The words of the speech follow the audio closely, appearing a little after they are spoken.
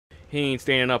He ain't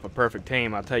standing up a perfect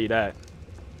tame, I'll tell you that.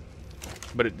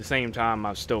 But at the same time,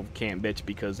 I still can't bitch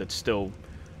because it's still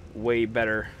way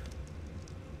better.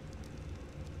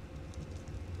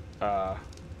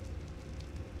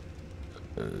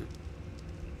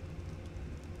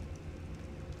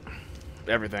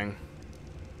 Everything.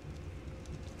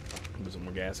 Put some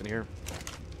more gas in here.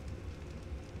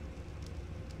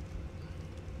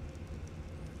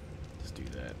 Let's do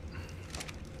that.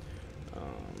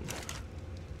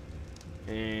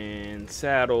 And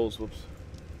saddles. Whoops.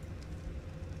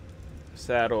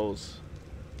 Saddles.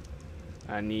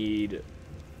 I need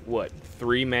what?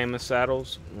 3 mammoth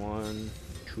saddles. 1,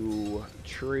 2,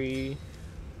 3.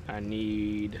 I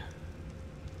need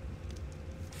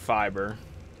fiber.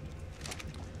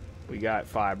 We got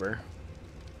fiber.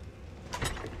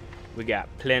 We got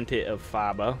plenty of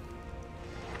fiber.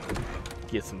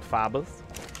 Get some fibers.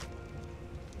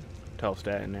 Toss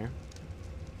that in there.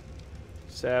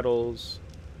 Saddles.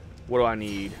 What do I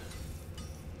need?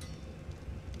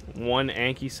 1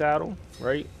 Anki saddle,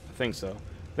 right? I think so.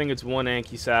 I think it's 1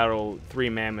 Anki saddle, 3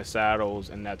 mammoth saddles,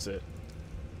 and that's it.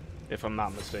 If I'm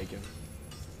not mistaken.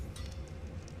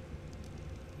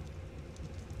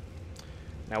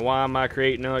 Now, why am I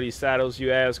creating all these saddles,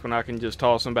 you ask, when I can just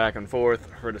toss them back and forth?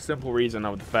 For the simple reason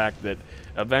of the fact that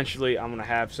eventually I'm going to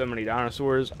have so many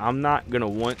dinosaurs, I'm not going to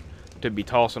want to be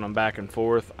tossing them back and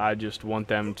forth. I just want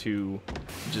them to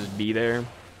just be there.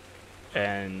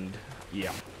 And,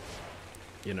 yeah.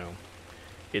 You know,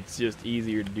 it's just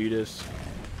easier to do this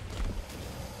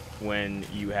when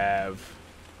you have...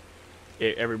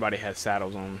 everybody has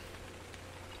saddles on.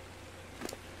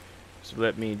 So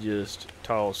let me just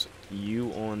toss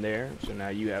you on there. So now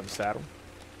you have a saddle.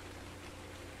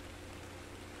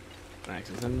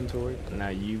 Access inventory. Now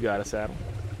you got a saddle.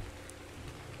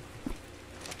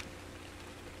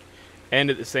 And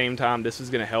at the same time, this is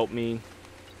going to help me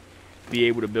be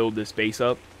able to build this base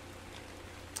up.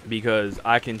 Because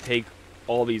I can take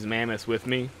all these mammoths with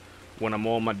me when I'm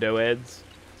on my doeds.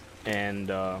 And,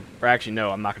 or actually,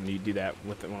 no, I'm not going to do that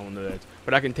with one of those.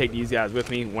 But I can take these guys with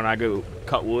me when I go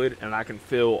cut wood, and I can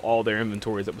fill all their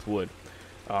inventories up with wood.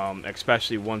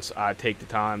 Especially once I take the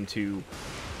time to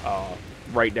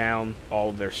write down all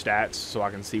of their stats so I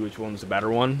can see which one's the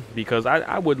better one. Because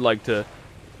I would like to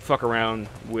fuck around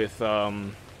with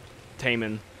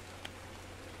taming,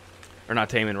 or not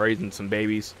taming, raising some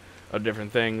babies of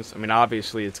different things. I mean,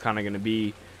 obviously, it's kind of going to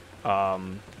be,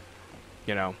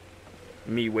 you know,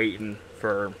 me waiting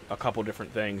for a couple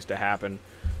different things to happen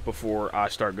before I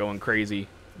start going crazy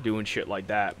doing shit like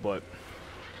that, but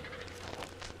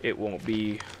it won't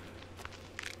be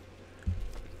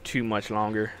too much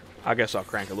longer. I guess I'll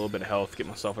crank a little bit of health, get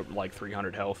myself up to like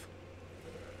 300 health.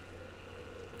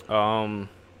 Where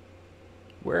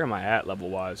am I at level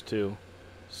wise too?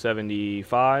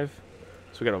 75.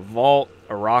 So we got a vault,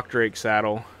 a rock drake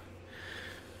saddle.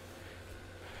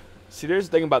 See, there's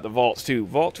the thing about the vaults too.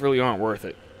 Vaults really aren't worth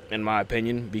it, in my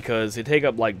opinion, because they take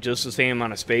up like just the same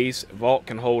amount of space. Vault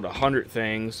can hold 100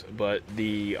 things, but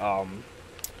the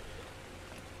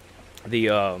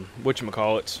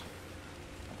whatchamacallits,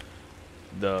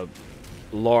 the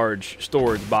large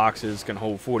storage boxes can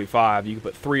hold 45. You can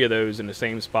put 3 of those in the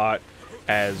same spot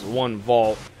as 1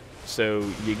 vault, so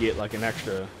you get like an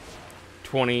extra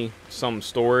 20 some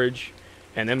storage,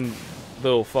 and them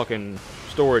little fucking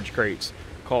storage crates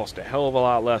cost a hell of a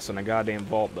lot less than a goddamn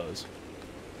vault does.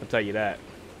 I'll tell you that.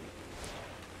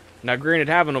 Now, granted,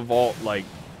 having a vault like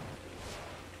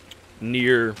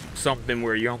near something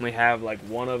where you only have like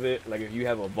 1 of it, like if you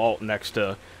have a vault next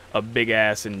to a big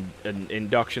ass an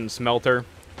induction smelter,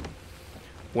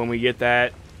 when we get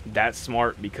that, that's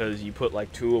smart, because you put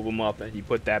like 2 of them up and you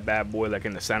put that bad boy like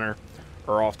in the center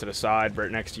or off to the side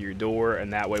right next to your door,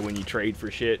 and that way when you trade for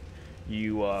shit,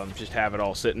 you just have it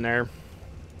all sitting there.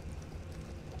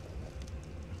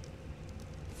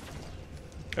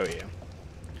 Oh yeah,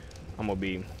 I'm gonna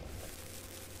be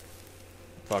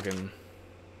fucking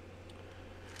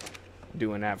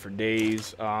doing that for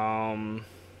days. Let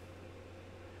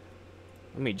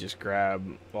me just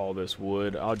grab all this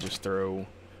wood. I'll just throw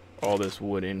all this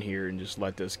wood in here and just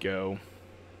let this go,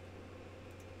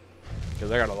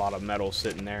 because I got a lot of metal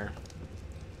sitting there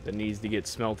that needs to get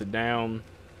smelted down.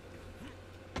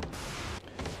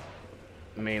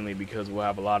 Mainly because we'll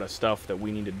have a lot of stuff that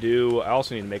we need to do. I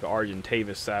also need to make an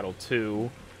Argentavis saddle too.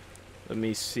 Let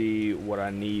me see what I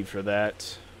need for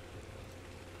that,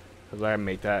 because I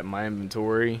make that in my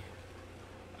inventory.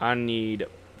 I need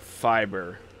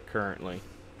fiber currently.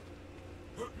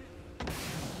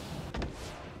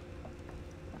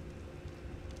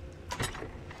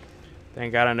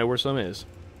 Thank God I know where some is.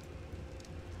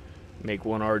 Make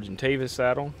one Argentavis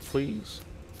saddle, please.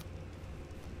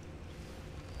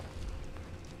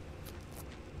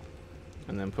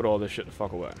 And then put all this shit the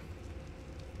fuck away.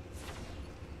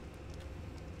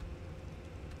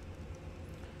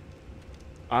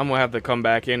 I'm gonna have to come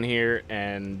back in here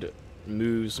and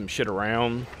move some shit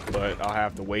around, but I'll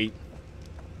have to wait.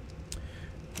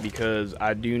 Because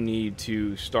I do need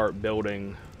to start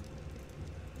building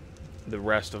the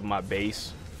rest of my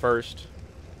base first.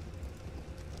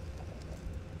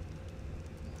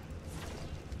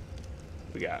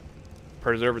 We got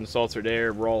preserving salts are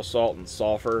there, raw salt and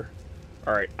sulfur.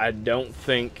 All right, I don't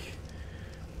think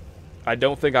I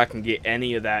can get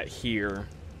any of that here.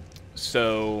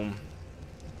 So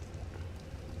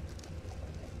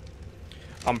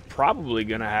I'm probably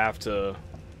gonna have to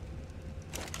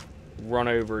run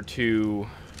over to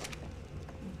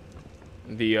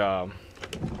the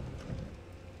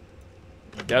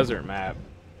desert map.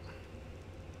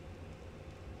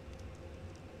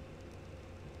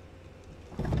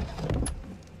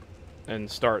 And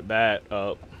start that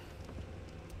up.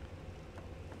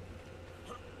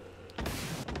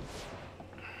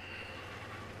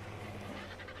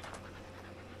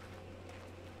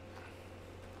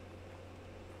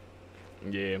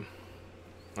 Yeah,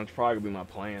 that's probably gonna be my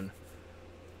plan.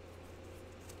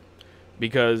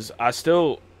 Because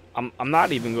I'm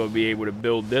not even gonna be able to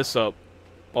build this up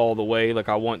all the way like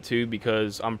I want to,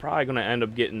 because I'm probably gonna end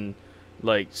up getting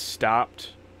like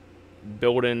stopped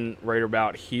building right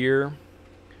about here.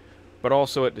 But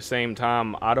also at the same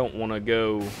time, I don't want to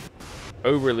go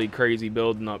overly crazy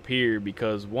building up here,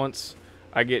 because once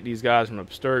I get these guys from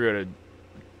Abstergo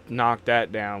to knock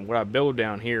that down, what I build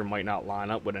down here might not line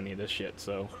up with any of this shit.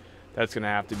 So that's gonna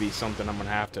have to be something I'm gonna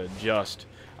have to adjust.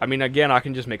 I mean, again, I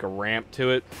can just make a ramp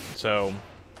to it, so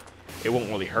it won't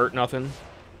really hurt nothing.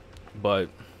 But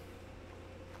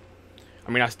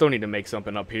I mean, I still need to make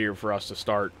something up here for us to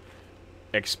start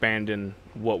expanding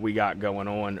what we got going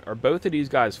on. Are both of these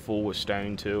guys full with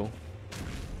stone too?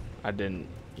 I didn't.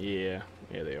 Yeah,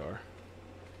 they are.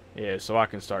 Yeah, so I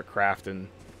can start crafting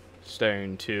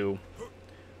stone too.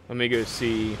 Let me go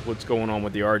see what's going on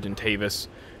with the Argentavis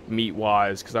meat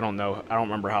wise, because I don't know. I don't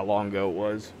remember how long ago it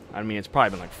was. I mean, it's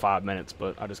probably been like 5 minutes,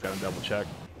 but I just gotta double check.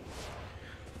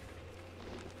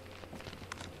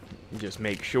 Just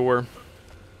make sure.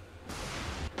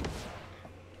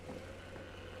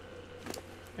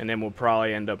 And then we'll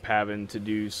probably end up having to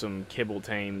do some kibble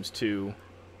tames too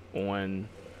on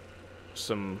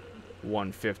some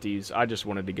 150s. I just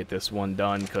wanted to get this one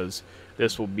done because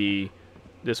this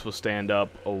will stand up.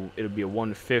 Oh, it'll be a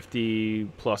 150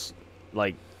 plus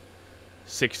like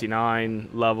 69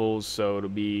 levels, so it'll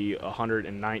be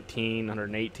 119,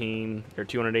 118, or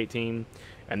 218,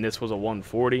 and this was a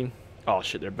 140. Oh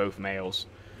shit, they're both males.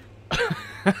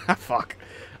 Fuck,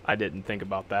 I didn't think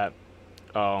about that.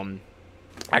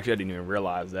 Actually, I didn't even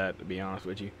realize that, to be honest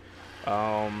with you.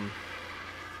 Bump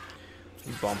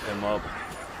him up.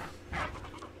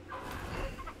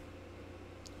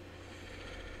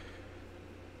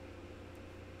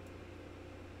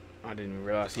 I didn't even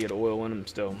realize he had oil in him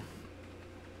still.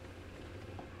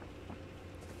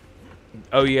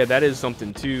 Oh yeah, that is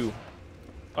something too.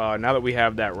 Now that we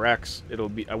have that Rex, it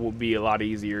will be a lot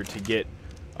easier to get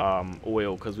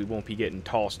oil, because we won't be getting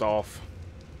tossed off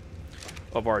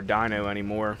of our dino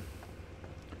anymore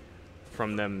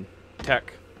from them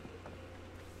tech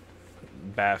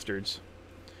bastards.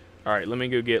 Alright, let me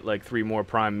go get like 3 more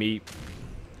prime meat,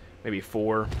 maybe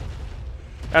 4.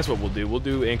 That's what we'll do. We'll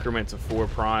do increments of 4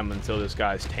 prime until this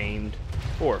guy's tamed.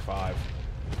 4 or 5,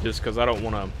 just because I don't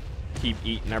want to keep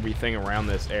eating everything around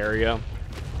this area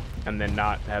and then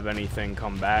not have anything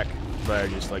come back, but I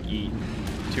just like eat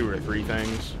 2 or 3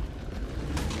 things,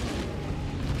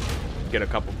 get a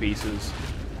couple pieces,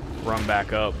 run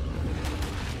back up,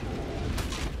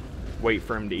 wait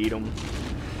for him to eat them,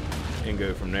 and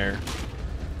go from there.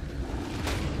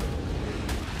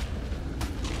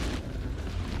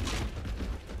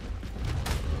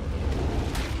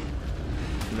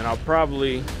 And then I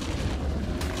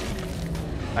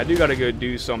do gotta go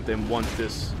do something once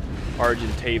this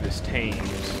Argentavis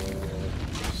tames,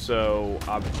 so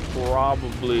I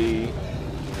probably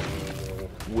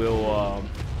will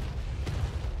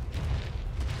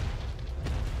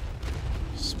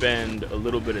spend a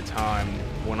little bit of time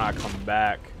when I come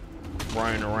back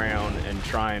running around and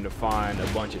trying to find a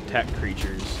bunch of tech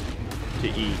creatures to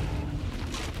eat.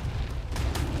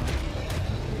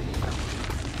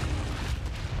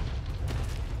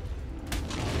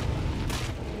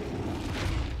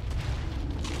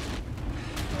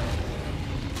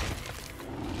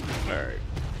 Alright.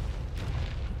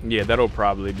 Yeah, that'll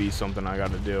probably be something I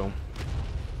gotta do.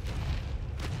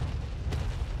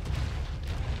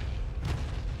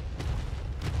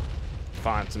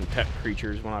 find some tech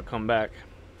creatures when I come back.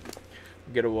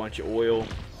 Get a bunch of oil.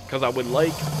 Because I would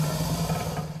like,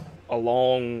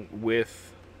 along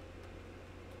with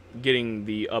getting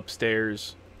the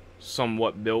upstairs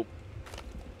somewhat built,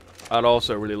 I'd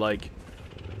also really like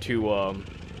to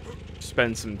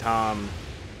spend some time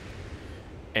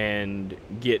and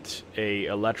get a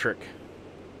electric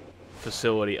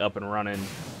facility up and running.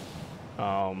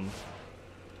 I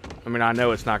mean, I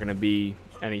know it's not going to be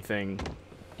anything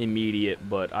immediate,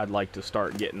 but I'd like to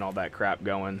start getting all that crap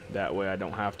going. That way I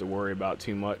don't have to worry about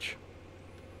too much.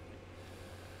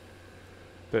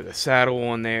 Put the saddle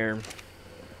on there.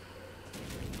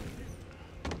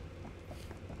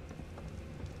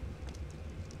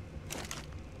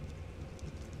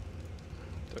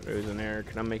 Throw those in there.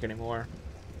 Can I make any more?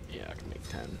 Yeah, I can make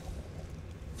 10.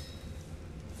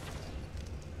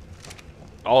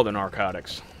 All the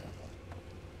narcotics.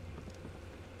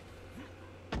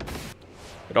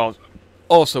 It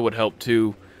also would help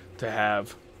too to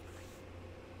have,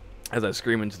 as I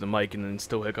scream into the mic and then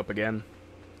still hiccup again,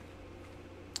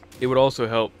 it would also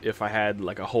help if I had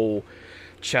like a whole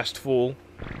chest full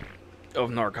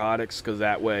of narcotics, because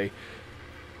that way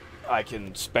I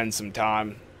can spend some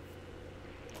time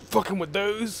fucking with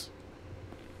those.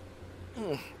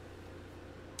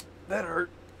 That hurt.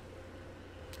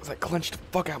 As I clenched the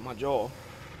fuck out my jaw.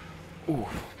 Ooh.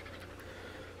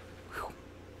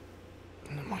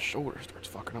 And then my shoulder starts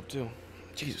fucking up too.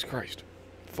 Jesus Christ.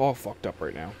 It's all fucked up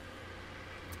right now.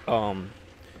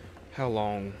 How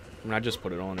long? I mean, I just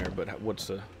put it on there, but what's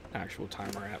the actual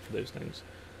timer at for those things?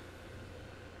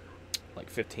 Like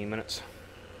 15 minutes.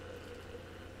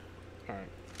 Alright.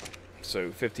 So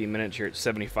 15 minutes, you're at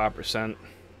 75%.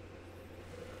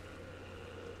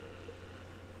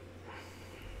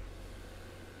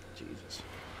 Jesus.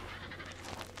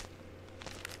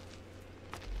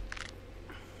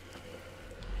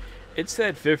 It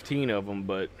said 15 of them,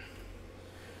 but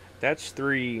that's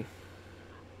 3.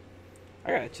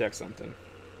 I gotta check something.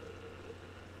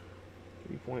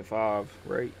 3.5,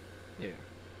 right? Yeah.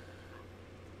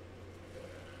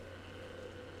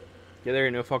 Yeah, there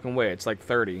ain't no fucking way. It's like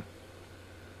 30.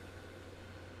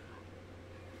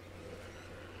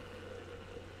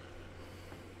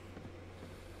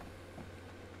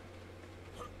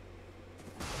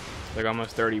 Like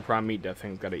almost 30 prime meat that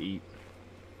thing's gotta eat.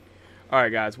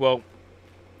 Alright guys, well,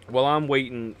 while I'm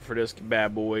waiting for this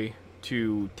bad boy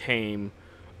to tame,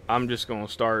 I'm just gonna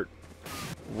start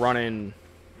running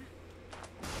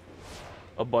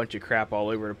a bunch of crap all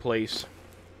over the place.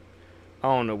 I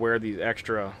don't know where these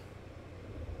extra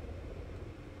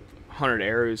 100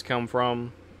 arrows come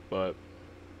from, but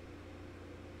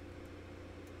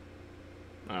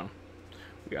oh,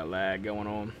 we got lag going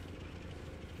on.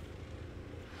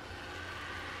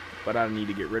 But I need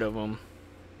to get rid of them.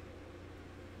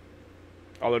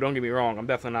 Although, don't get me wrong, I'm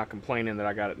definitely not complaining that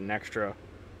I got an extra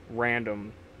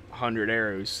random 100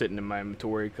 arrows sitting in my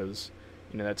inventory, because,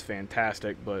 you know, that's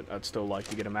fantastic, but I'd still like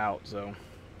to get them out, so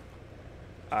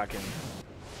I can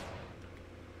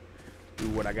do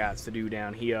what I got to do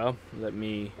down here.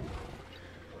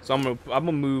 So I'm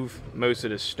gonna move most of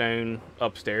the stone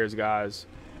upstairs, guys,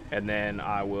 and then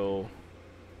I will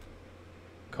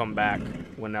come back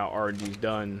when now RG's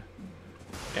done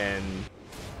and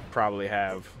probably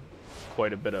have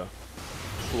quite a bit of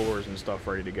floors and stuff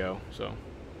ready to go. So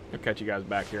I'll catch you guys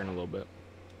back here in a little bit.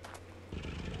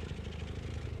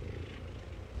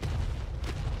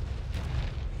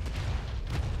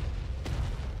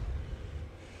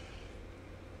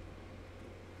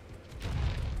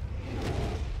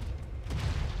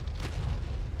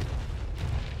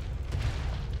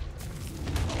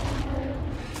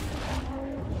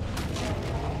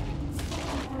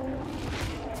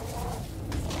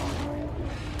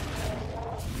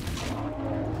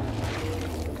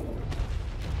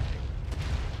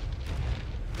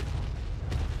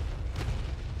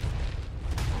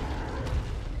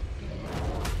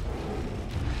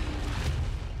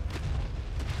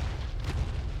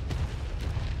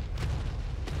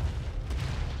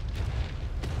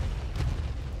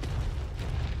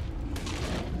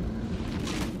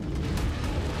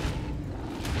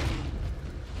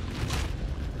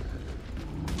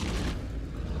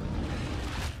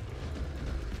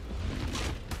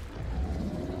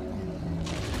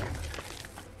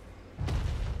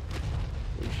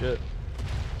 Shit.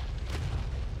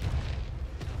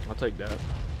 I'll take that.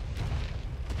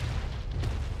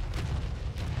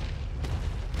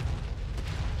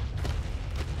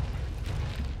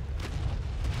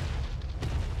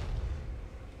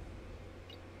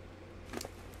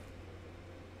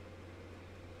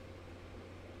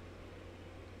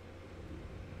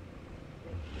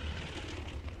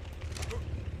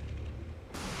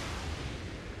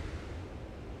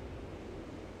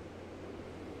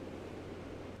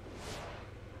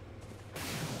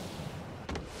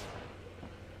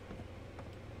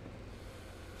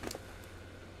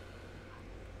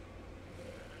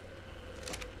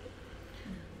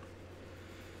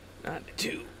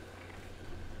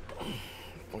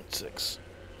 2.6.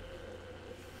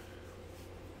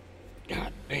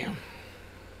 God damn.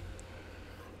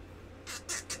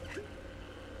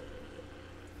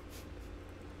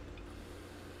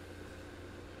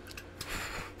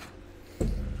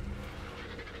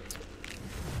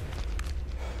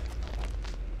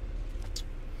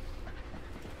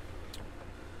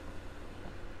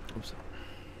 Oops.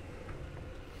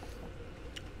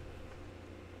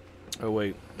 Oh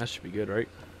wait, that should be good, right?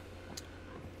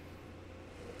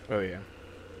 Oh yeah.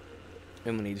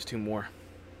 Emma needs 2 more.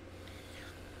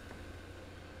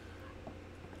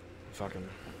 Fucking.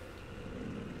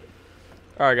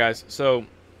 Alright guys, so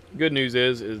good news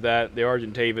is that the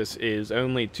Argentavis is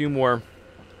only 2 more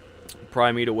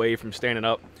prime meat away from standing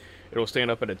up. It'll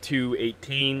stand up at a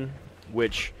 218,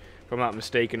 which, if I'm not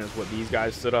mistaken, is what these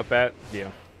guys stood up at. Yeah.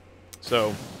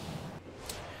 So,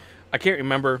 I can't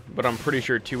remember, but I'm pretty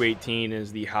sure 218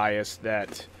 is the highest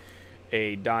that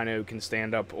a dino can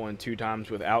stand up on 2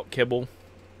 times without kibble.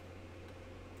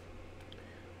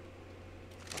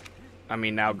 I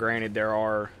mean, now granted, there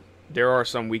are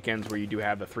some weekends where you do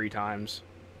have the 3 times,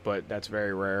 but that's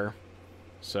very rare.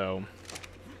 So,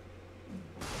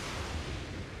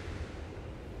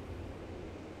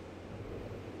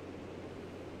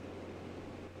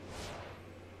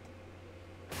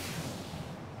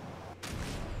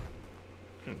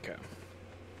 okay.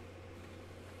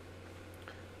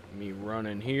 Me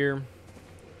running here.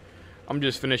 I'm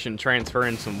just finishing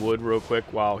transferring some wood real quick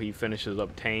while he finishes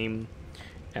up tame.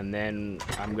 And then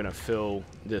I'm going to fill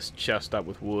this chest up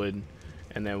with wood.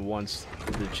 And then once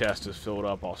the chest is filled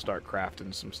up, I'll start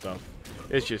crafting some stuff.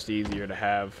 It's just easier to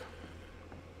have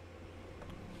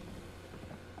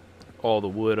all the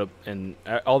wood up and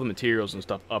all the materials and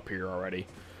stuff up here already.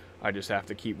 I just have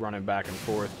to keep running back and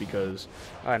forth because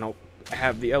I don't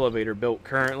have the elevator built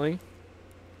currently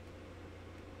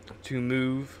to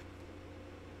move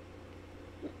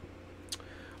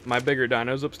my bigger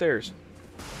dinos upstairs.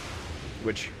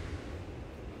 Which,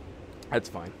 that's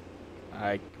fine.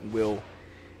 I will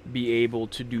be able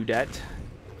to do that,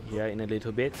 yeah, in a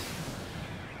little bit.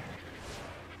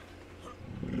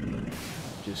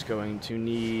 Just going to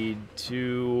need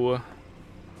to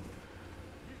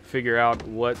figure out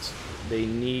what they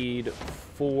need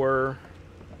for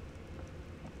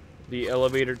the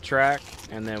elevator track,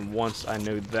 and then once I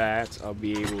know that, I'll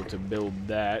be able to build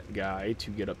that guy to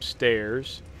get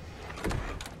upstairs.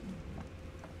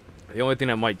 The only thing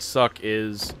that might suck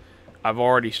is I've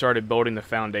already started building the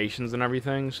foundations and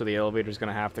everything, so the elevator's going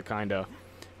to have to kind of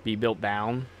be built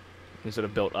down instead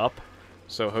of built up.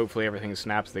 So hopefully everything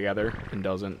snaps together and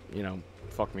doesn't, you know,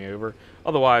 fuck me over.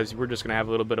 Otherwise, we're just going to have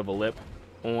a little bit of a lip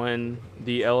on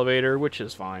the elevator, which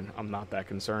is fine. I'm not that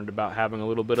concerned about having a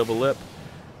little bit of a lip.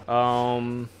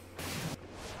 Just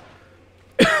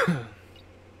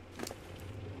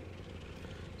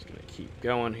going to keep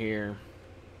going here.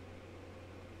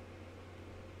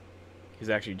 He's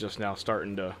actually just now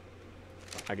starting to,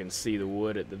 I can see the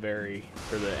wood at the the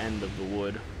end of the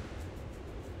wood.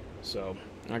 So,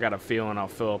 I got a feeling I'll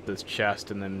fill up this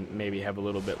chest and then maybe have a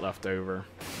little bit left over.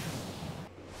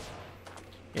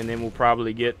 And then we'll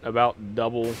probably get about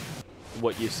double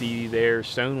what you see there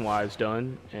stone-wise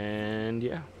done. And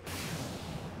yeah.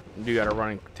 I do gotta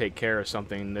run and take care of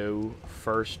something though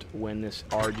first when this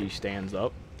RG stands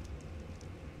up.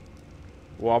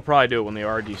 Well, I'll probably do it when the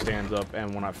RG stands up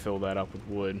and when I fill that up with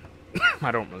wood.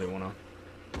 I don't really want to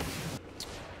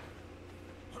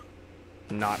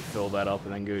not fill that up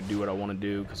and then go do what I want to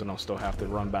do, because then I'll still have to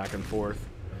run back and forth.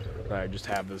 But I just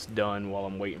have this done while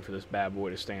I'm waiting for this bad boy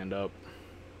to stand up.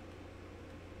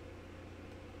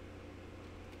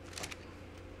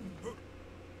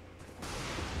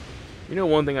 You know,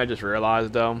 one thing I just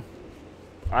realized though,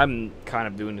 I'm kind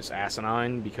of doing this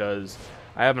asinine because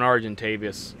I have an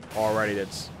Argentavis already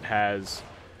that has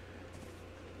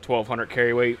 1200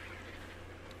 carry weight,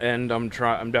 and I'm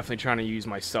definitely trying to use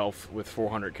myself with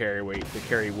 400 carry weight to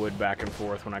carry wood back and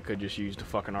forth when I could just use the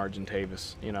fucking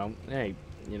Argentavis. You know, hey,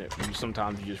 you know,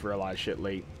 sometimes you just realize shit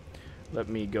late. Let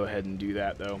me go ahead and do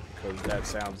that though, because that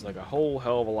sounds like a whole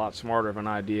hell of a lot smarter of an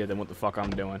idea than what the fuck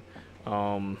I'm doing.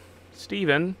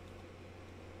 Steven,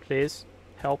 please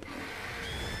help.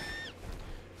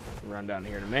 Run down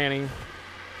here to Manny.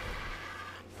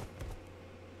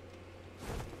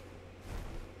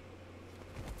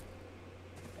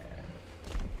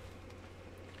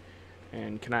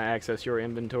 And can I access your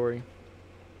inventory?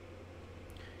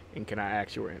 And can I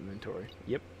access your inventory?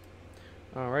 Yep.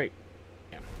 Alright.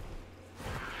 Yeah.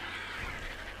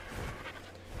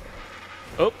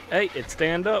 Oh, hey, it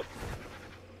stand up.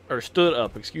 Or stood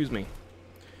up, excuse me.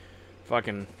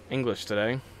 Fucking English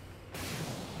today.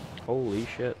 Holy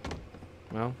shit.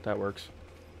 Well, that works.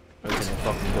 Open the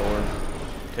fucking door.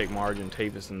 Take Marge and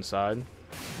Tavis inside.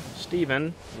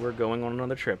 Steven, we're going on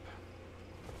another trip.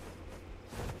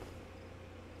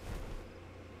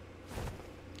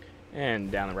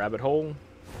 And down the rabbit hole.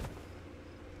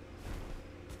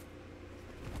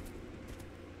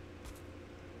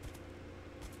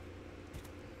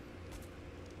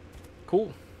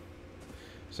 Cool.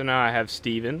 So now I have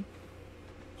Steven.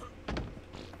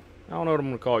 I don't know what I'm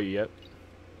going to call you yet.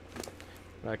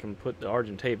 But I can put the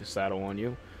Argentavis saddle on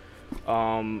you.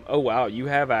 Oh wow, you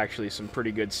have actually some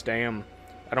pretty good stam.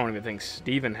 I don't even think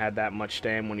Steven had that much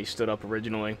stam when he stood up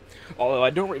originally. Although I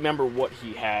don't remember what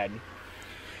he had,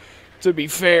 to be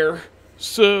fair.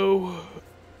 So,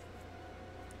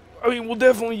 I mean, we'll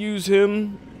definitely use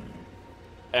him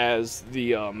as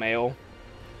the male.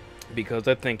 Because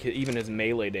I think even his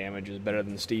melee damage is better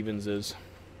than Steven's is.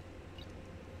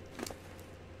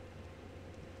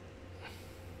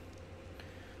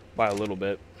 By a little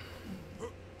bit.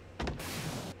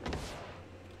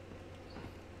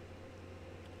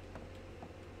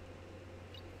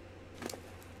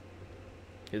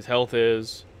 His health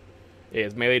is... Yeah,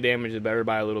 his melee damage is better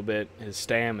by a little bit. His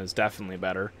stam is definitely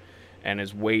better. And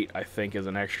his weight, I think, is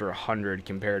an extra 100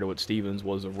 compared to what Steven's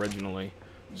was originally.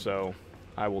 So,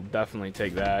 I will definitely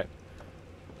take that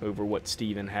over what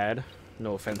Steven had.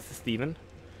 No offense to Steven.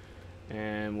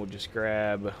 And we'll just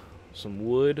grab some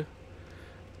wood.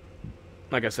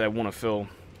 Like I said, I want to fill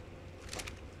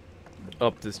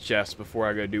up this chest before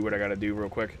I go do what I gotta do real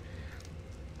quick.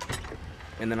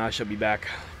 And then I shall be back.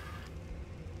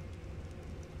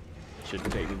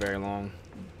 Shouldn't take me very long.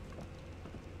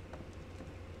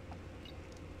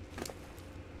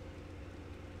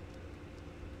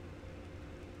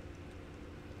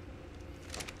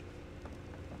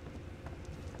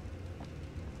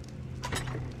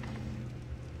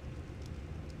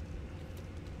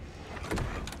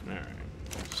 Alright,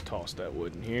 just toss that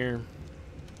wood in here.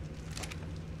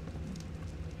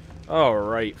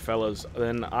 Alright, fellas,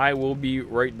 then I will be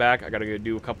right back. I gotta go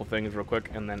do a couple things real quick,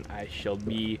 and then I shall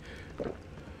be...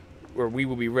 or we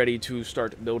will be ready to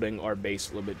start building our base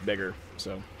a little bit bigger.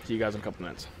 So, see you guys in a couple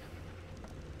minutes.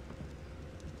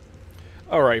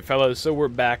 Alright, fellas, so we're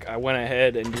back. I went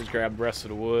ahead and just grabbed the rest of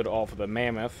the wood off of the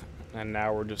mammoth, and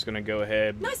now we're just gonna go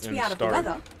ahead and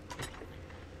start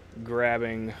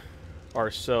grabbing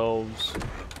ourselves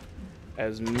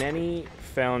as many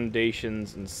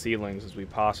foundations and ceilings as we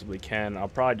possibly can. I'll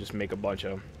probably just make a bunch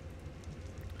of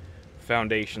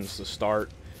foundations to start,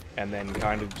 and then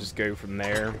kind of just go from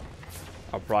there.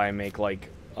 I'll probably make like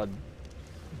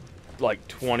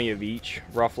 20 of each,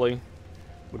 roughly.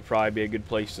 Would probably be a good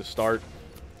place to start.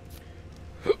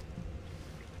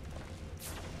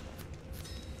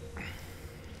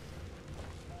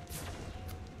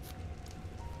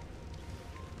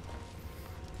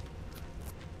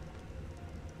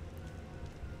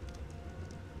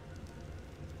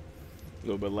 A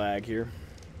little bit of lag here.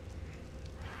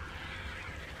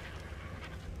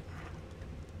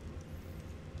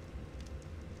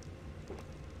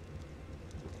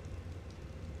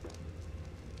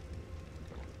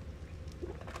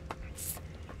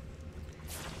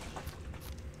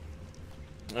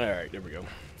 Alright, there we go.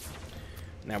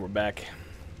 Now we're back.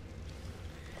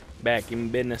 Back in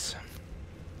business.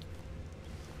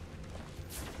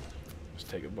 Let's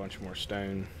take a bunch more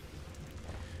stone.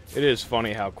 It is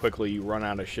funny how quickly you run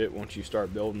out of shit once you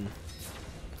start building.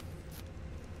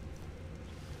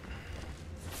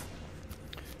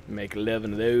 Make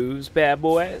 11 of those bad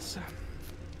boys.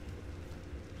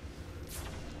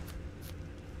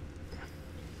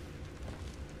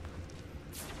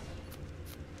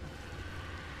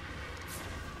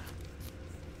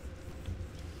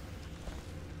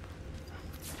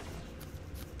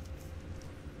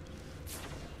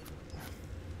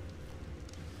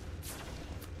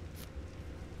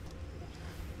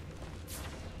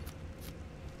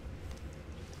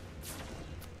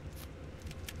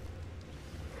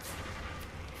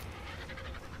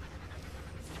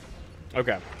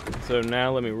 Okay, so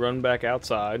now let me run back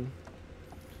outside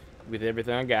with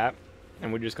everything I got,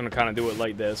 and we're just going to kind of do it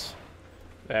like this.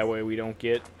 That way we don't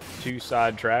get too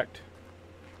sidetracked,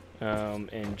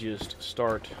 and just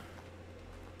start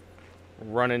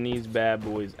running these bad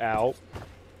boys out.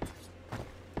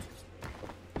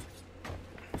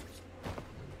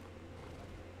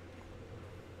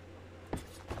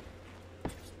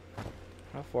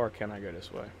 How far can I go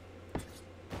this way?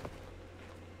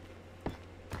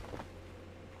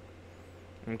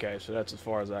 Okay, so that's as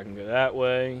far as I can go that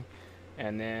way.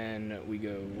 And then we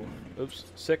go, oops,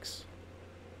 6.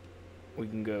 We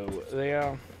can go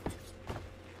there.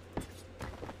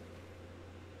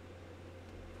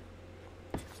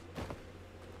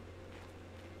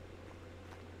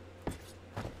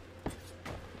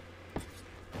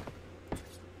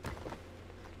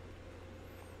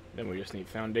 Then we just need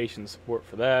foundation support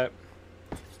for that.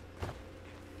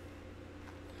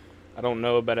 I don't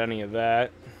know about any of that.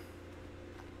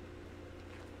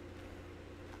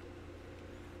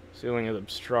 Ceiling is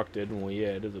obstructed. Well, yeah,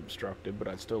 it is obstructed, but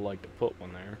I'd still like to put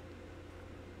one there.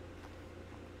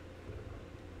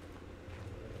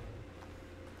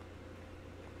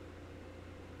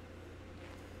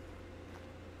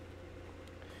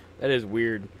 That is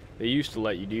weird. They used to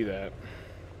let you do that.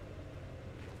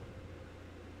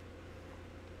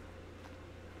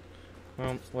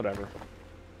 Well, whatever.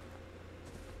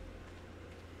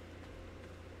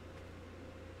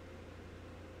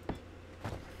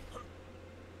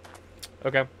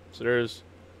 Okay, so there's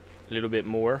a little bit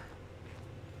more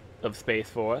of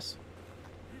space for us.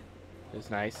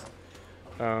 It's nice.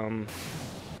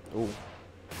 Ooh.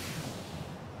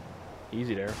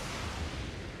 Easy there.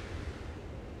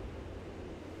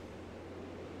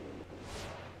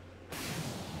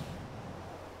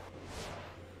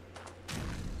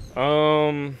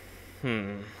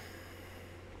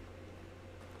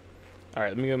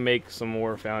 Alright, let me go make some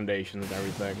more foundations and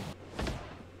everything.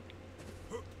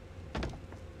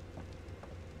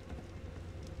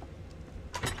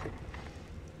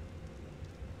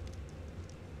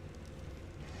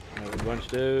 Have a bunch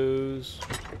of those.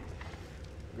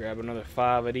 Grab another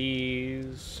 5 of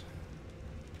these.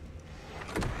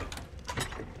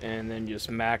 And then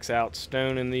just max out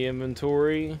stone in the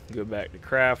inventory. Go back to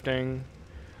crafting.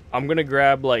 I'm gonna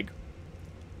grab like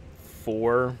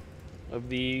 4 of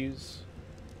these.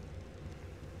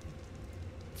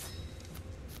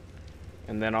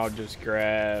 And then I'll just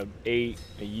grab 8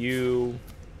 a U.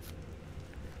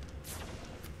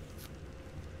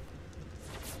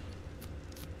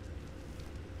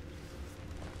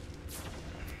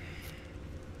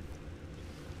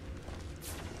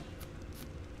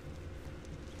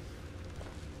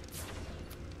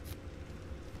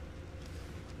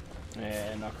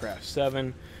 And I'll craft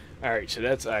 7. Alright, so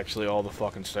that's actually all the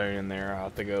fucking stone in there. I'll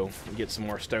have to go get some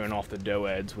more stone off the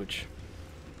doeds, which,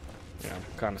 you know,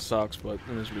 kind of sucks, but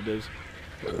it is what it is.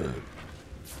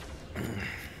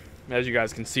 As you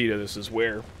guys can see, this is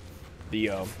where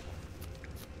the,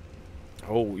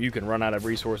 oh, you can run out of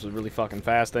resources really fucking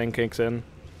fast thing kicks in.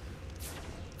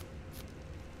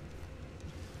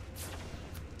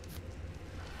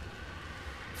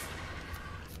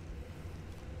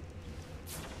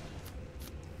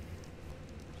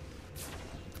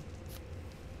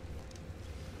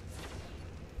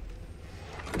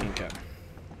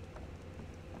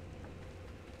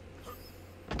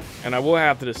 And I will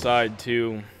have to decide,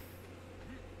 too,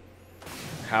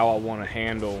 how I want to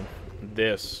handle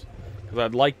this. Because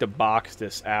I'd like to box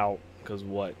this out. Because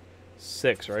what?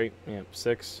 6, right? Yeah,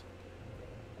 6.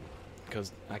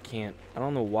 Because I can't... I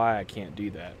don't know why I can't do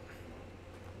that.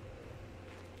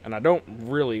 And I don't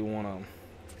really want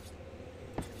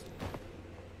to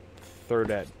throw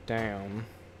that down.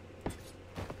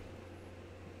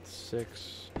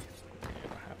 6. Yeah,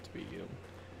 it'll have to be you.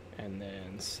 And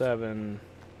then 7...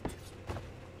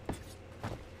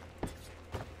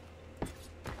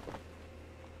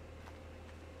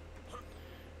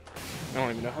 I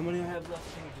don't even know how many I have left.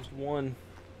 I think just 1.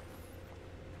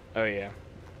 Oh, yeah.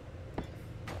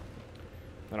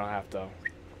 Then I'll have to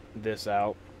this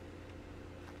out.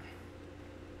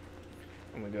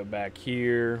 I'm going to go back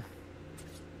here.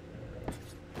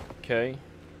 Okay.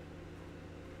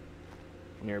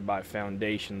 Nearby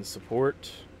foundation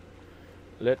support.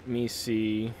 Let me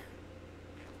see.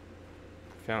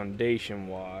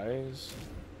 Foundation-wise,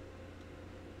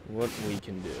 what we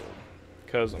can do.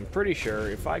 Because I'm pretty sure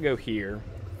if I go here,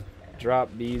 drop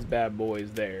these bad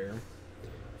boys there.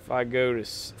 If I go to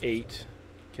 8,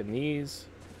 can these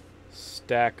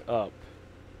stack up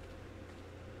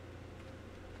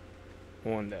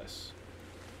on this?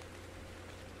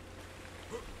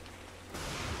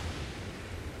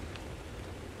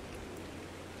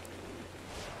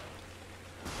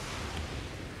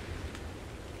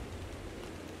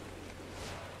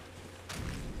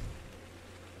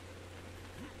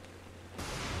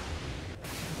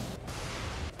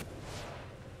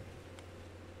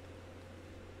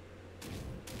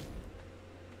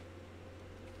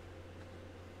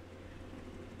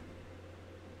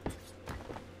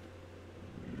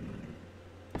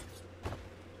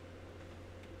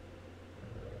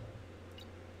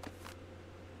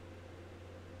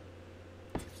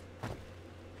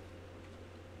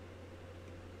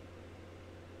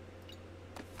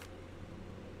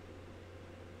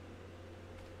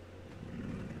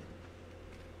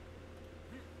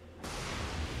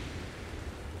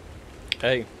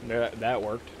 Hey, that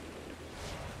worked.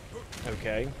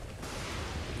 Okay.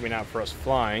 Maybe not for us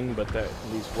flying, but that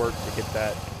at least worked to get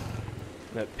that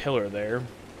that pillar there.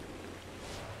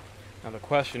 Now the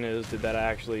question is, did that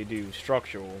actually do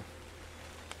structural?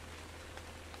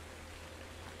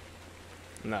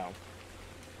 No.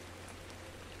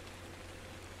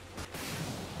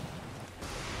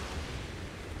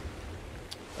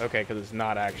 Okay, because it's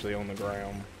not actually on the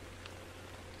ground.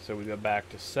 So we go back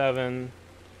to 7,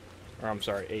 or I'm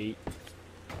sorry, 8.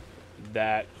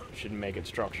 That should make it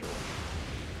structural.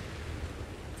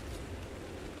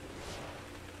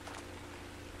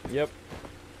 Yep.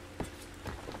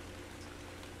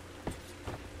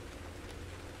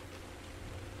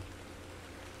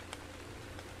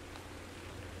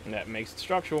 And that makes it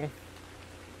structural. And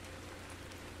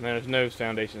there's no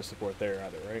foundation support there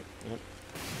either, right? Yep.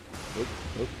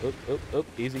 Oop,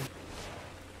 easy.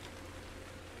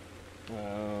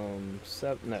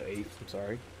 7, no, 8, I'm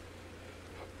sorry.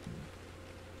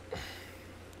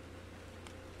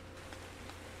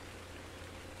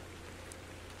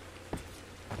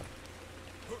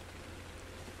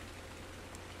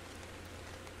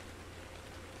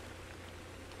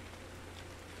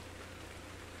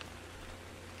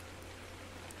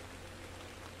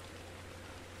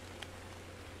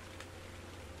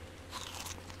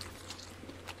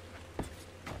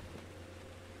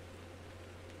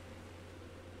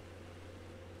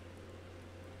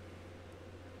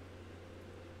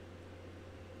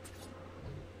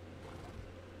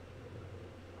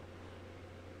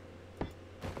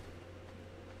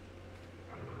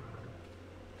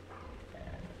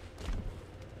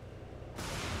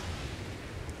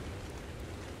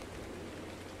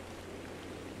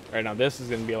 Right now, this is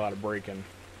going to be a lot of breaking.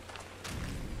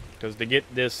 Because to get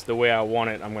this the way I want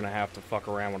it, I'm going to have to fuck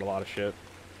around with a lot of shit.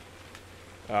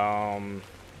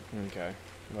 Okay.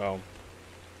 Well,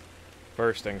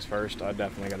 first things first, I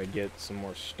definitely got to get some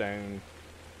more stone.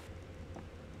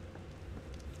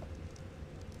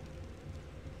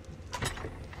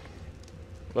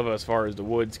 Love as far as the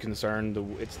wood's concerned,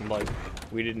 it's like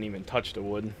we didn't even touch the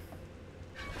wood.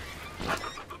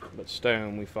 But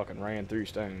stone, we fucking ran through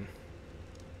stone.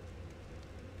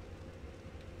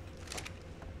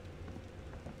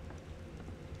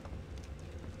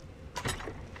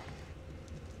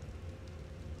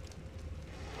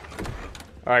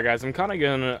 Alright guys, I'm kind of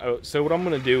gonna, so what I'm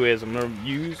gonna do is I'm gonna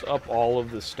use up all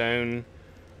of the stone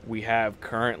we have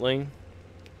currently,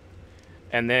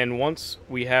 and then once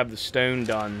we have the stone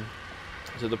done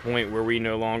to the point where we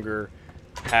no longer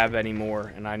have any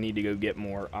more and I need to go get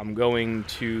more, I'm going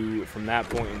to, from that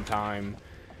point in time,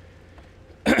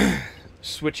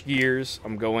 switch gears.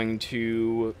 I'm going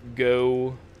to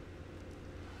go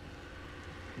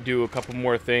do a couple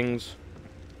more things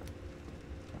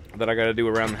that I gotta do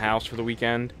around the house for the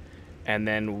weekend, and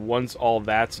then once all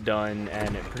that's done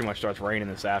and it pretty much starts raining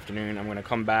this afternoon, I'm gonna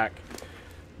come back,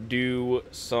 do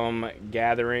some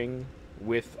gathering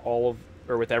with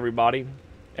with everybody,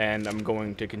 and I'm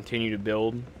going to continue to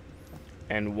build.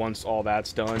 And once all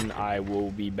that's done, I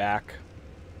will be back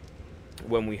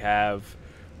when we have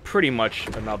pretty much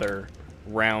another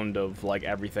round of like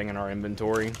everything in our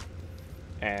inventory,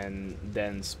 and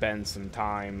then spend some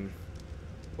time.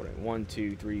 1,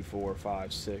 2, 3, 4,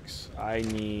 5, 6. I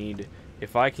need,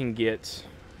 if I can get,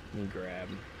 let me grab.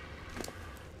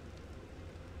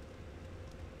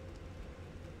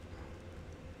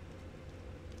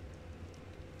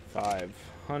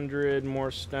 $500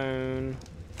 more stone.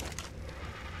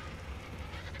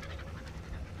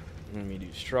 Let me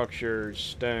do structures,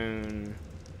 stone,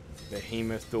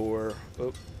 behemoth door.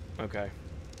 Oh, okay.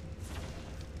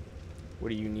 What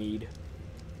do you need?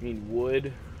 You need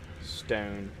wood.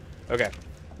 Stone. Okay.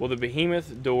 Well, the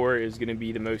behemoth door is going to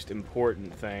be the most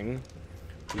important thing,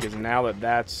 because now that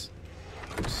that's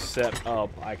set up,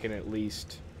 I can at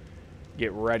least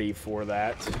get ready for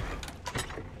that.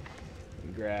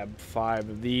 Grab 5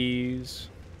 of these.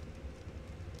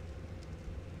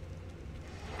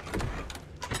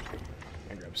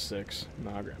 I grab 6.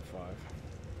 No, I'll grab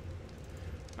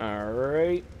 5.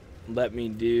 Alright. Let me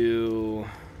do...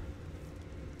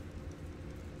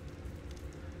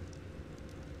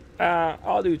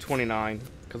 I'll do 29,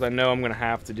 because I know I'm going to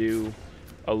have to do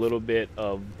a little bit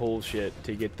of bullshit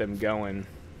to get them going.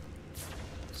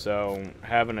 So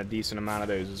having a decent amount of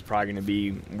those is probably going to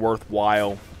be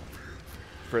worthwhile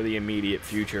for the immediate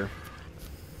future.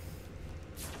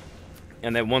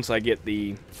 And then once I get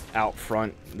the out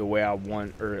front the way I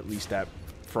want, or at least that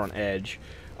front edge,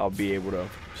 I'll be able to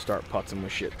start putzing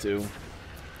with shit too.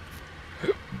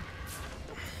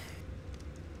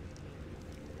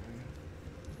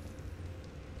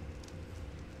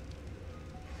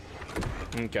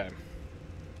 Okay.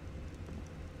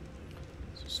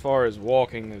 So as far as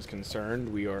walking is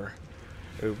concerned, we are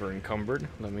over encumbered.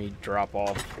 Let me drop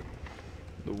off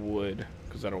the wood,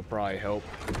 because that'll probably help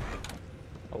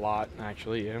a lot,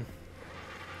 actually, yeah.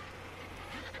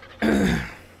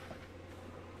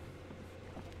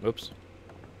 Oops.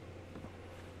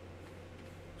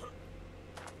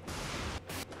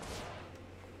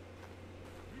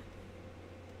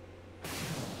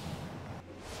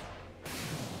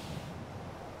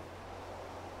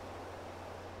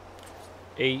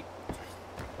 Eight.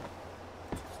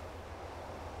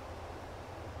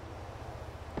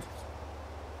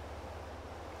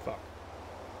 Fuck.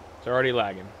 It's already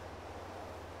lagging.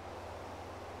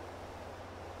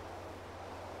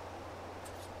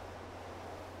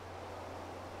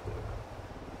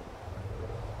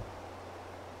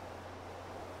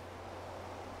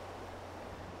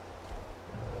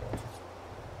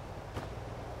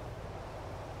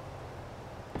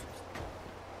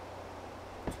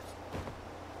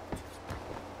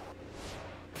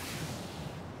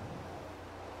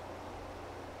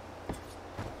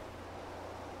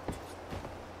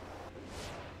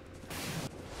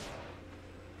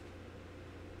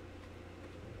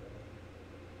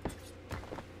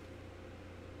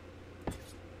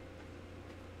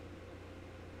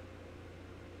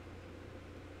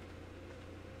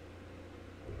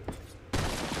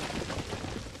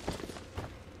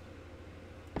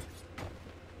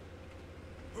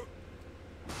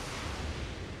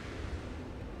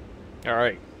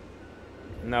 Alright.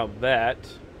 Now that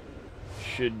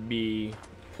should be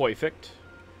perfect.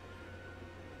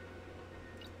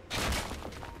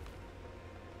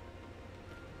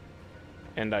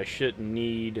 And I shouldn't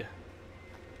need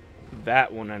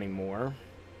that one anymore.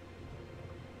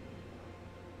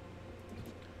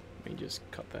 Let me just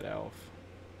cut that off.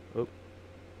 Oh.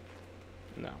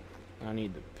 No. I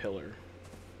need the pillar.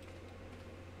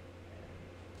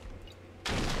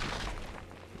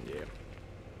 Yeah.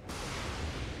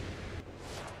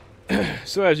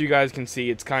 So as you guys can see,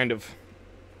 it's kind of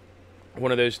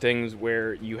one of those things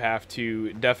where you have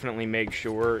to definitely make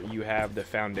sure you have the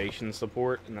foundation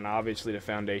support, and then obviously the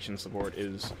foundation support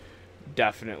is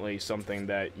definitely something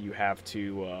that you have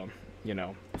to, you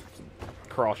know,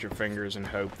 cross your fingers and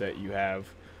hope that you have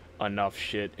enough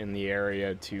shit in the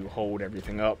area to hold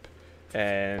everything up,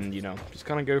 and, you know, just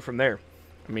kind of go from there.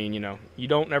 I mean, you know, you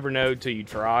don't never know till you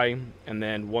try, and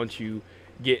then once you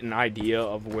get an idea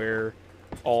of where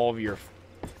all of your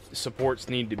supports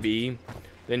need to be,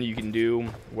 then you can do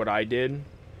what I did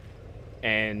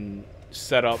and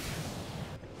set up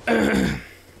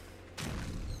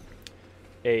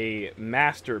a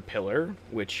master pillar,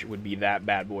 which would be that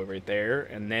bad boy right there,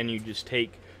 and then you just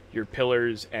take your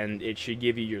pillars and it should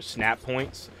give you your snap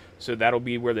points, so that'll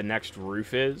be where the next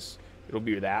roof is. It'll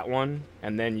be that one,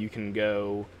 and then you can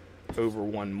go over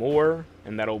one more,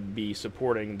 and that'll be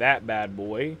supporting that bad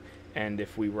boy. And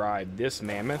if we ride this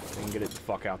mammoth and get it the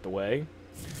fuck out the way,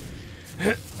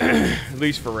 at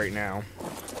least for right now,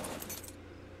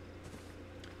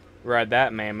 ride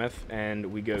that mammoth and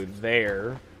we go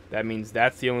there, that means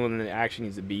that's the only one that actually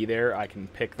needs to be there. I can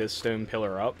pick this stone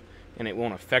pillar up and it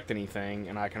won't affect anything,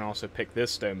 and I can also pick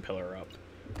this stone pillar up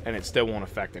and it still won't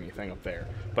affect anything up there.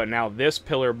 But now this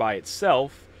pillar by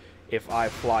itself, if I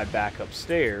fly back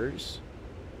upstairs,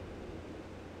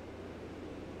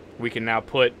 we can now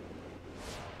put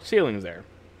ceilings there.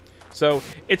 So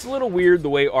it's a little weird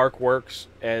the way Ark works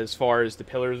as far as the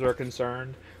pillars are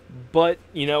concerned, but,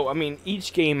 you know, I mean,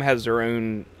 each game has their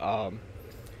own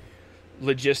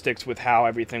logistics with how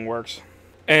everything works,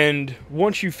 and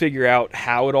once you figure out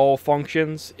how it all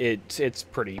functions, it's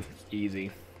pretty easy.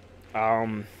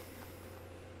 And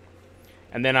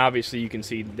then obviously you can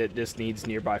see that this needs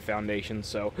nearby foundations,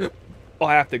 so I'll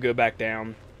have to go back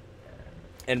down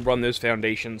and run those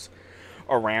foundations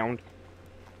around,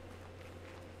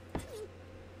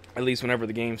 at least whenever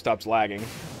the game stops lagging.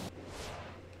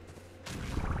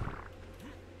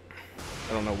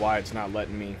 I don't know why it's not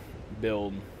letting me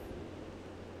build.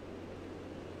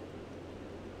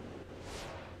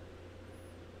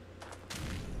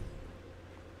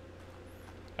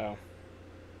 Oh.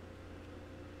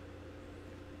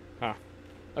 Huh.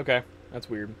 Okay, that's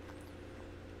weird.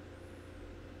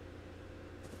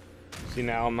 See,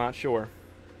 now I'm not sure.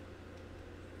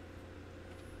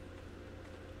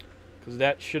 Because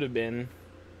that should have been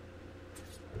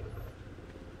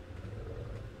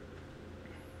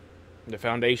the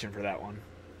foundation for that one.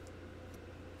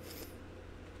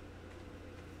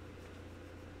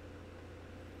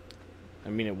 I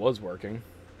mean, it was working.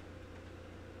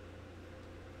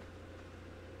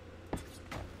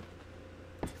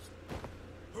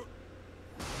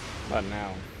 Not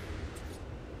now.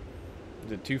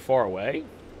 Is it too far away?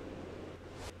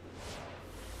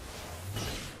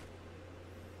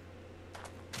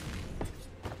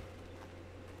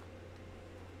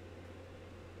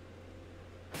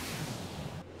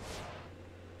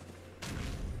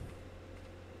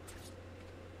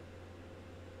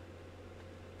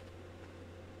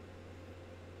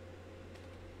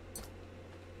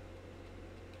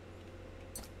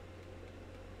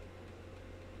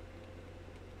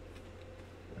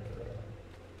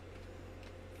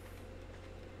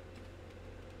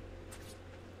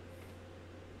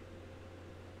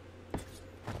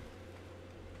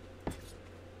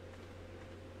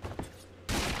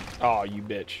 Oh, you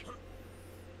bitch.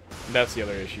 That's the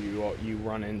other issue you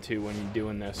run into when you're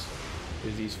doing this,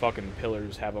 is these fucking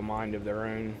pillars have a mind of their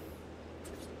own.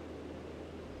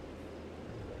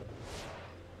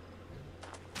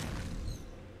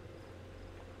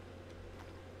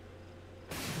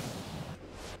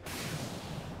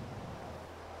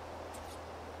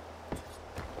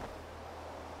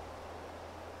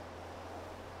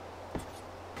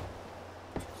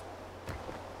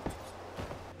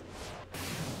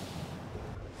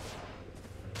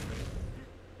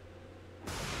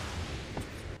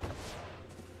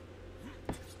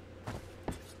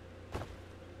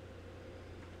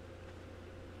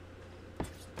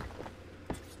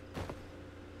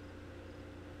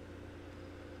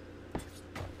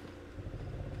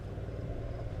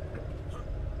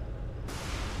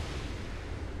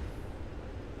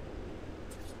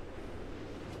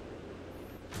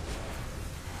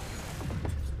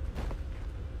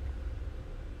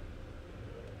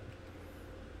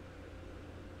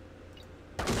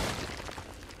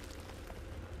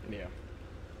 Yeah.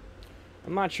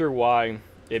 I'm not sure why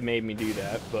it made me do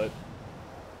that, but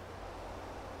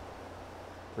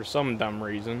for some dumb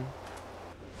reason.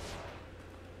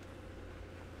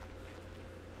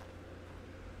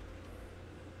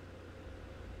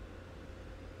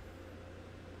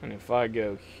 And if I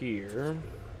go here...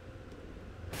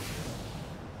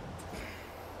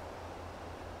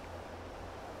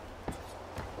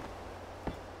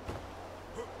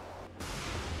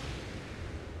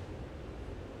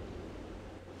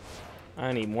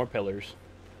 I need more pillars.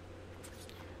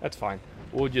 That's fine.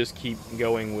 We'll just keep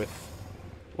going with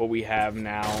what we have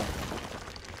now.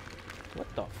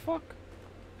 What the fuck?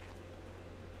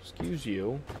 Excuse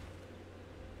you.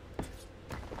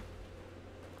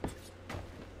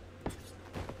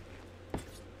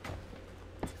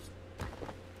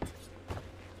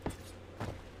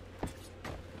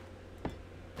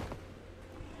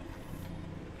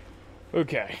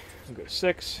 Okay, I'll go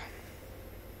 6.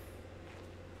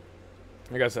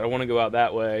 Like I said, I want to go out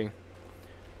that way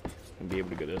and be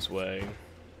able to go this way.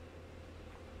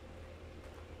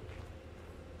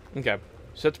 Okay,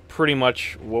 so that's pretty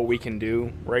much what we can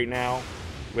do right now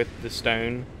with the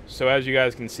stone. So as you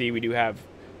guys can see, we do have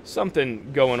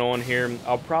something going on here.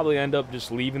 I'll probably end up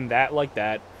just leaving that like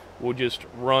that. We'll just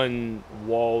run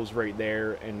walls right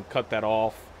there and cut that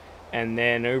off. And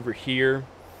then over here,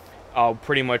 I'll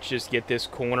pretty much just get this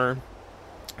corner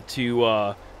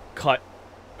to cut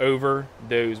over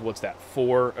those, what's that,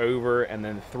 4 over and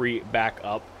then 3 back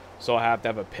up. So I have to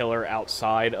have a pillar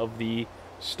outside of the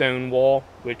stone wall,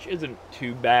 which isn't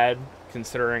too bad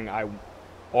considering I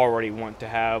already want to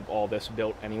have all this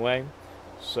built anyway.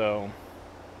 So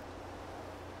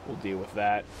we'll deal with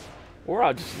that. Or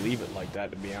I'll just leave it like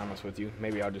that, to be honest with you.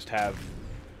 Maybe I'll just have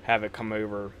it come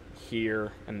over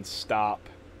here and stop,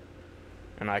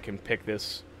 and I can pick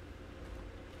this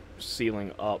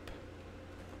ceiling up.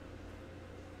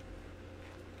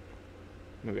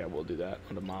 Maybe I will do that.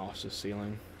 I'll demolish this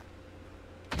ceiling.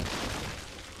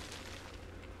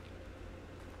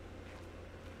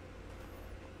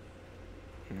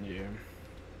 Yeah.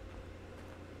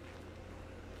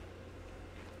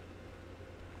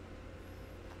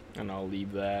 And I'll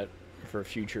leave that for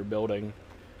future building.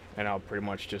 And I'll pretty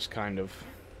much just kind of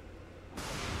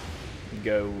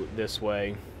go this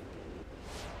way.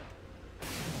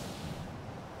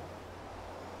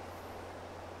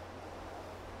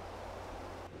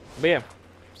 But yeah,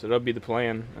 so that'll be the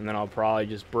plan, and then I'll probably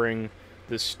just bring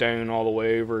this stone all the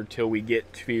way over till we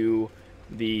get to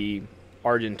the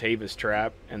Argentavis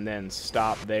trap, and then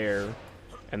stop there,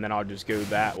 and then I'll just go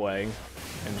that way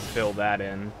and fill that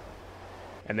in.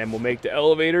 And then we'll make the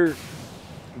elevator,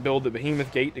 build the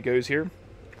behemoth gate that goes here.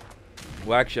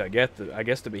 Well, actually, I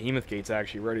guess the behemoth gate's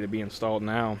actually ready to be installed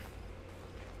now.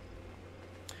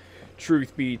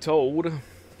 Truth be told,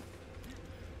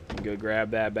 go grab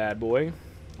that bad boy.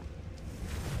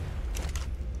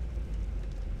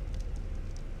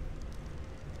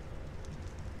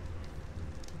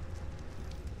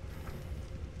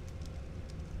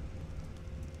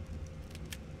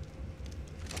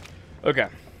 Okay.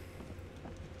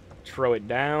 Throw it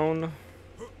down.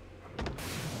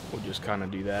 We'll just kind of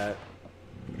do that.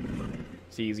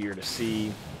 It's easier to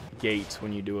see gates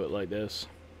when you do it like this.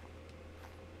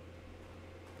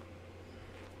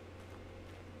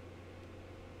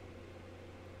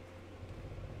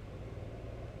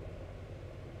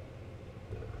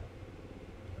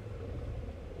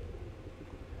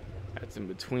 That's in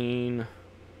between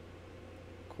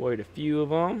quite a few of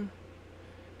them.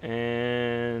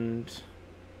 And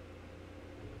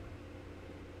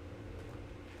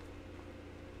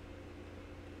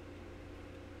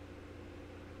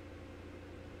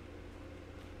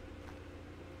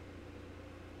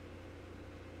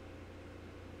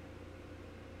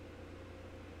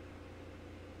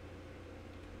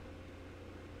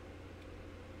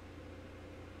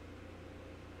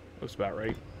Looks about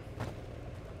right.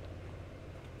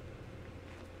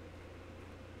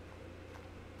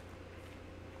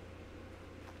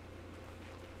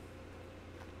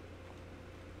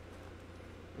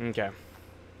 Okay.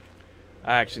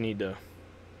 I actually need to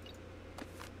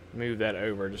move that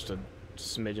over just a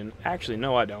smidgen. Actually,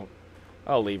 no, I don't.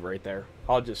 I'll leave right there.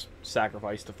 I'll just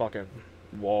sacrifice the fucking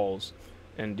walls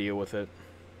and deal with it.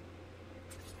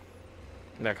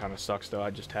 That kind of sucks, though. I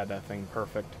just had that thing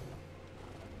perfect.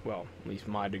 Well, at least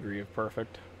my degree of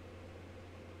perfect.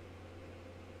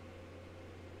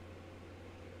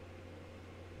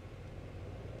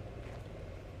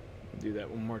 Do that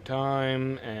one more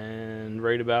time, and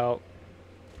right about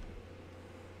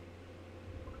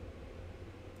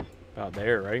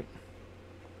there, right?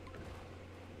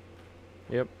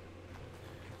 Yep.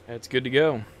 That's good to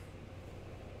go.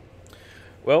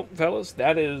 Well, fellas,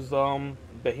 that is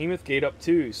Behemoth Gate up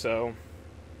 2, so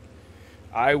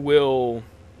I will...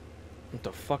 What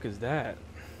the fuck is that?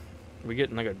 Are we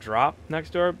getting like a drop next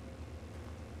to our...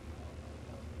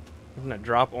 Isn't a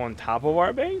drop on top of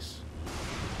our base?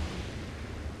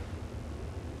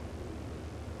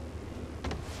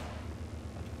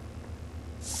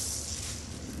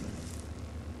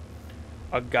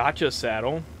 A gotcha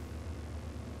saddle.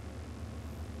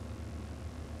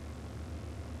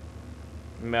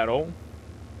 Metal.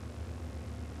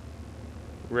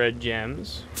 Red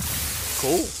gems.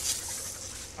 Cool.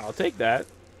 I'll take that.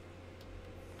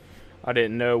 I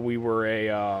didn't know we were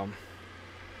a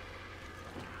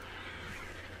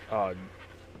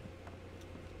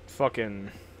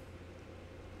fucking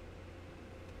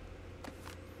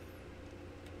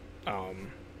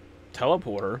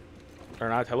teleporter, or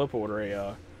not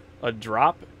teleporter, a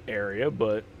drop area,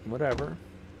 but whatever.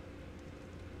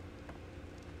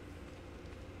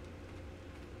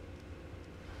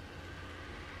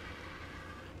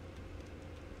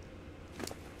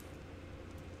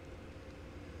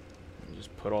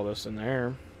 Just put all this in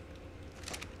there.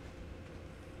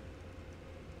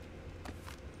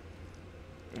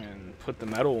 And put the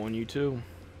metal on you too.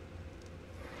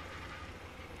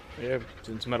 Yeah,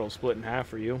 since metal's split in half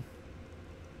for you.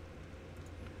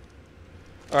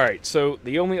 Alright, so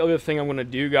the only other thing I'm going to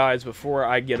do, guys, before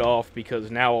I get off, because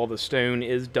now all the stone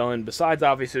is done, besides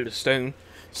obviously the stone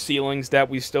ceilings that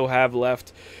we still have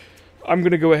left, I'm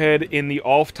going to go ahead in the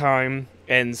off time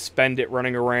and spend it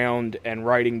running around and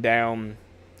writing down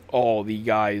all the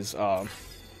guys'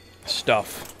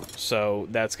 stuff. So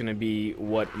that's going to be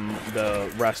what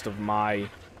the rest of my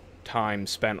time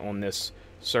spent on this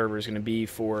server is going to be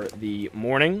for the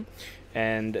morning,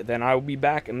 and then I will be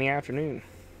back in the afternoon.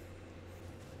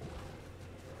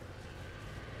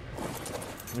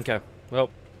 Okay, well,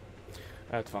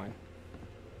 that's fine.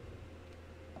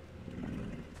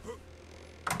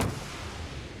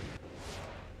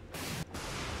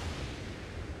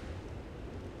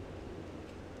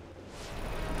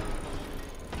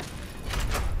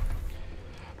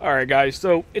 Alright guys,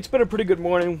 so it's been a pretty good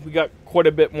morning. We got quite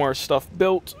a bit more stuff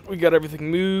built. We got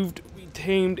everything moved. We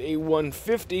tamed a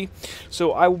 150.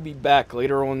 So I will be back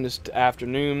later on this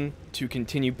afternoon to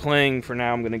continue playing. For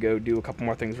now, I'm going to go do a couple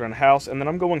more things around the house, and then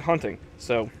I'm going hunting.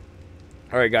 So,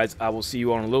 alright guys, I will see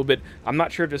you all in a little bit. I'm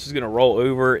not sure if this is going to roll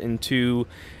over into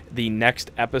the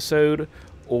next episode,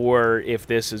 or if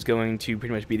this is going to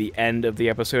pretty much be the end of the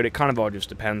episode. It kind of all just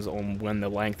depends on when the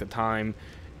length of time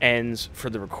ends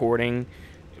for the recording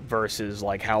versus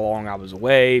like how long I was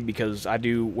away, because I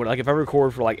do, like, if I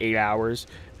record for like 8 hours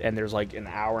and there's like an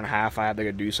hour and a half I have to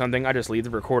go do something, I just leave the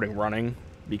recording running,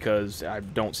 because I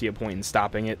don't see a point in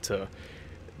stopping it to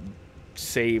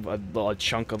save a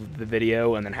chunk of the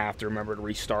video and then have to remember to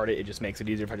restart it. It just makes it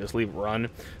easier if I just leave it run.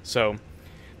 So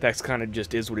that's kind of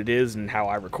just is what it is and how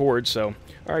I record. So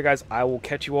alright guys, I will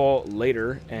catch you all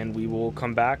later, and we will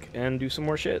come back and do some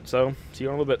more shit. So see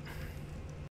you in a little bit.